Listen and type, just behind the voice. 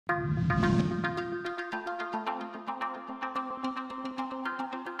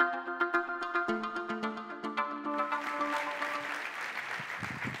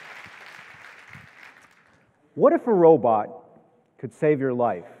What if a robot could save your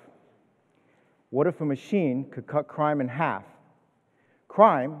life? What if a machine could cut crime in half?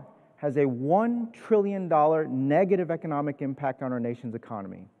 Crime has a $1 trillion negative economic impact on our nation's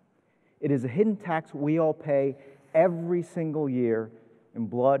economy. It is a hidden tax we all pay every single year in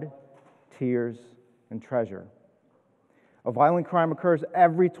blood, tears, and treasure. A violent crime occurs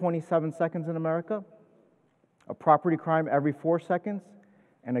every 27 seconds in America, a property crime every 4 seconds,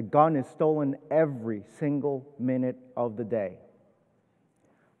 and a gun is stolen every single minute of the day.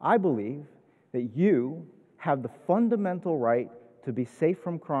 I believe that you have the fundamental right to be safe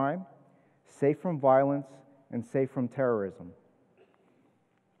from crime, safe from violence, and safe from terrorism.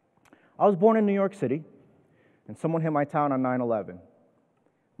 I was born in New York City, and someone hit my town on 9/11.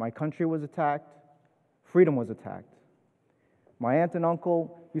 My country was attacked, freedom was attacked. My aunt and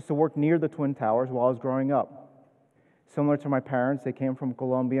uncle used to work near the Twin Towers while I was growing up. Similar to my parents, they came from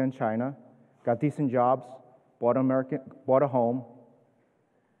Colombia and China, got decent jobs, bought a home,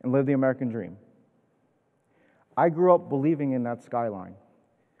 and lived the American dream. I grew up believing in that skyline.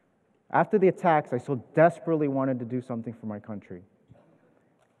 After the attacks, I so desperately wanted to do something for my country.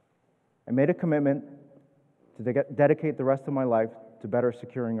 I made a commitment to dedicate the rest of my life to better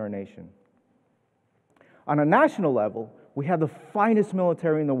securing our nation. On a national level, we have the finest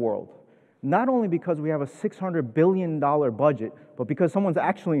military in the world, not only because we have a $600 billion budget, but because someone's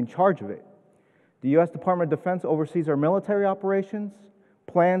actually in charge of it. The U.S. Department of Defense oversees our military operations,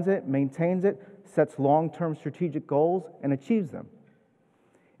 plans it, maintains it, sets long-term strategic goals, and achieves them.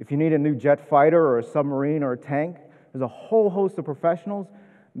 If you need a new jet fighter or a submarine or a tank, there's a whole host of professionals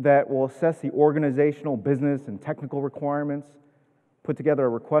that will assess the organizational, business, and technical requirements, put together a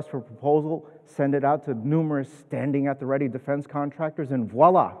request for proposal, send it out to numerous standing-at-the-ready defense contractors, and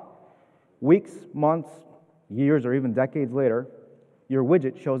voila! Weeks, months, years, or even decades later, your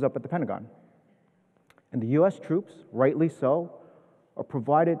widget shows up at the Pentagon. And the U.S. troops, rightly so, are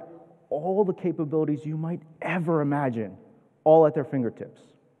provided all the capabilities you might ever imagine, all at their fingertips.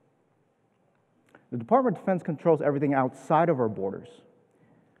 The Department of Defense controls everything outside of our borders.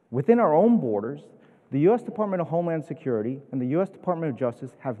 Within our own borders, the U.S. Department of Homeland Security and the U.S. Department of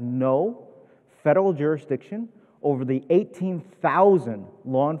Justice have no federal jurisdiction over the 18,000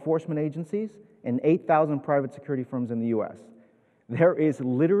 law enforcement agencies and 8,000 private security firms in the U.S. There is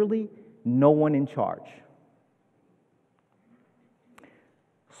literally no one in charge.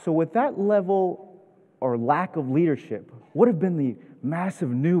 So with that level or lack of leadership, what have been the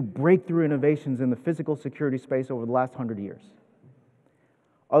massive new breakthrough innovations in the physical security space over the last 100 years?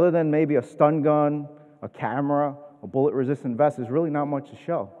 Other than maybe a stun gun, a camera, a bullet-resistant vest, there's really not much to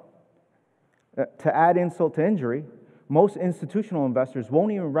show. To add insult to injury, most institutional investors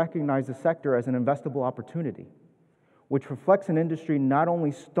won't even recognize the sector as an investable opportunity, which reflects an industry not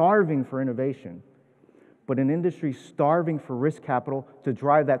only starving for innovation, but an industry starving for risk capital to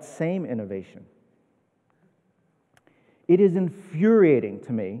drive that same innovation. It is infuriating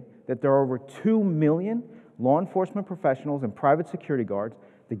to me that there are over 2 million law enforcement professionals and private security guards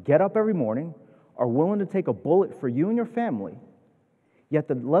that get up every morning, are willing to take a bullet for you and your family, yet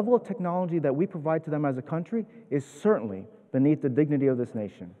the level of technology that we provide to them as a country is certainly beneath the dignity of this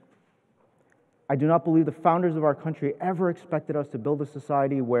nation. I do not believe the founders of our country ever expected us to build a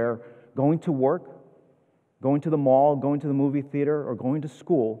society where going to work, going to the mall, going to the movie theater, or going to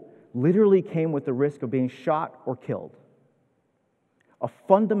school literally came with the risk of being shot or killed. A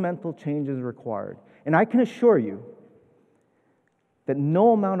fundamental change is required. And I can assure you that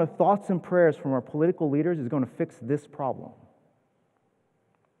no amount of thoughts and prayers from our political leaders is going to fix this problem.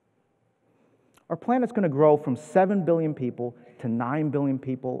 Our planet's going to grow from 7 billion people to 9 billion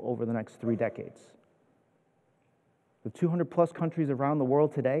people over the next 3 decades. The 200-plus countries around the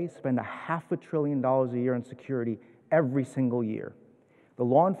world today spend $500 billion a year on security every single year. The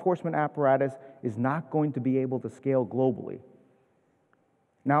law enforcement apparatus is not going to be able to scale globally.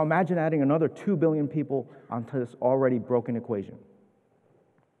 Now imagine adding another 2 billion people onto this already broken equation.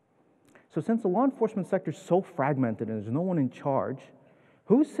 So since the law enforcement sector is so fragmented and there's no one in charge,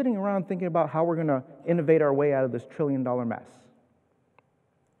 who's sitting around thinking about how we're going to innovate our way out of this trillion-dollar mess?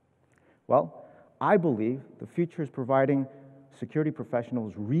 Well, I believe the future is providing security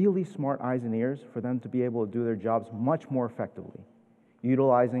professionals really smart eyes and ears for them to be able to do their jobs much more effectively,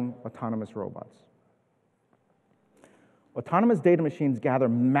 utilizing autonomous robots. Autonomous data machines gather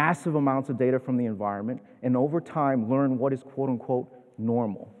massive amounts of data from the environment and over time learn what is quote-unquote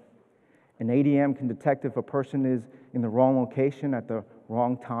normal. An ADM can detect if a person is in the wrong location at the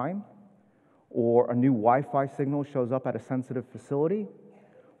wrong time, or a new Wi-Fi signal shows up at a sensitive facility,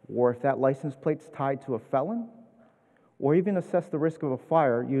 or if that license plate's tied to a felon, or even assess the risk of a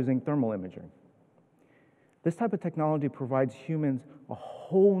fire using thermal imaging. This type of technology provides humans a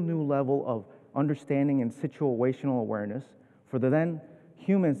whole new level of understanding and situational awareness for the then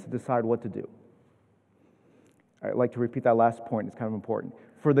humans to decide what to do. I'd like to repeat that last point, it's kind of important.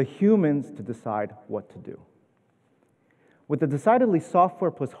 For the humans to decide what to do. With the decidedly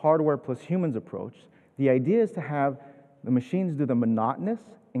software plus hardware plus humans approach, the idea is to have the machines do the monotonous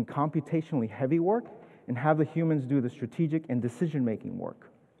and computationally heavy work and have the humans do the strategic and decision-making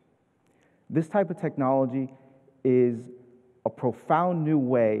work. This type of technology is a profound new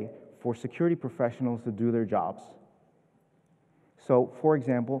way for security professionals to do their jobs. So, for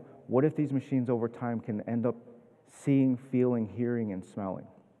example, what if these machines over time can end up seeing, feeling, hearing, and smelling?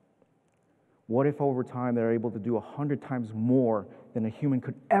 What if over time they're able to do 100 times more than a human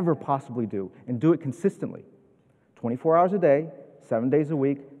could ever possibly do, and do it consistently? 24 hours a day, 7 days a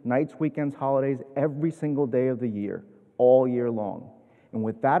week, nights, weekends, holidays, every single day of the year, all year long. And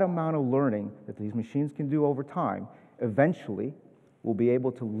with that amount of learning that these machines can do over time, eventually we'll be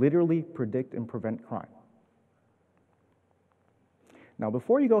able to literally predict and prevent crime. Now,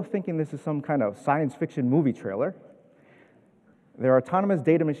 before you go thinking this is some kind of science fiction movie trailer, there are autonomous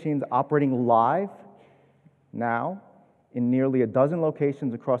data machines operating live now in nearly a dozen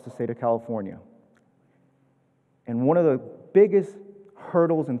locations across the state of California. And one of the biggest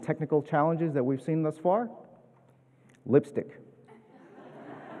hurdles and technical challenges that we've seen thus far, lipstick.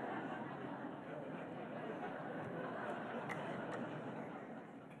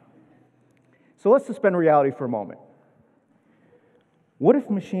 So let's suspend reality for a moment. What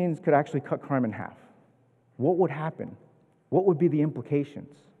if machines could actually cut crime in half? What would happen? What would be the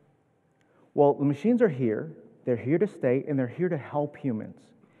implications? Well, the machines are here, they're here to stay, and they're here to help humans.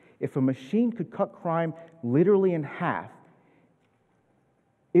 If a machine could cut crime literally in half,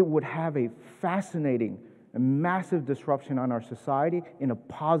 it would have a fascinating and massive disruption on our society in a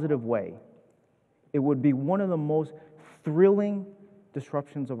positive way. It would be one of the most thrilling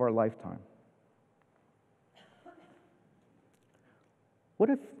disruptions of our lifetime. What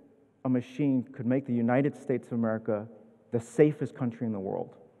if a machine could make the United States of America the safest country in the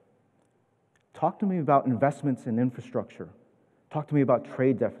world? Talk to me about investments in infrastructure. Talk to me about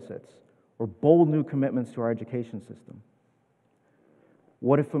trade deficits or bold new commitments to our education system.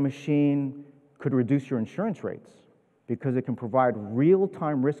 What if a machine could reduce your insurance rates because it can provide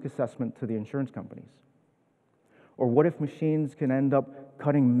real-time risk assessment to the insurance companies? Or what if machines can end up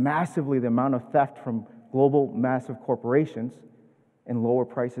cutting massively the amount of theft from global massive corporations and lower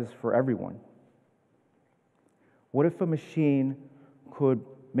prices for everyone? What if a machine could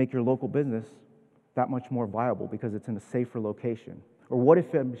make your local business that much more viable because it's in a safer location? Or what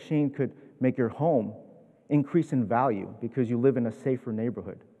if a machine could make your home increase in value because you live in a safer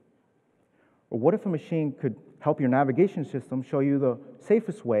neighborhood? Or what if a machine could help your navigation system show you the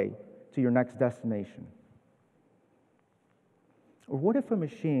safest way to your next destination? Or what if a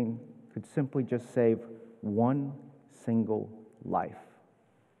machine could simply just save one single life?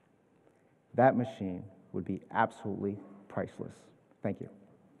 That machine would be absolutely priceless. Thank you.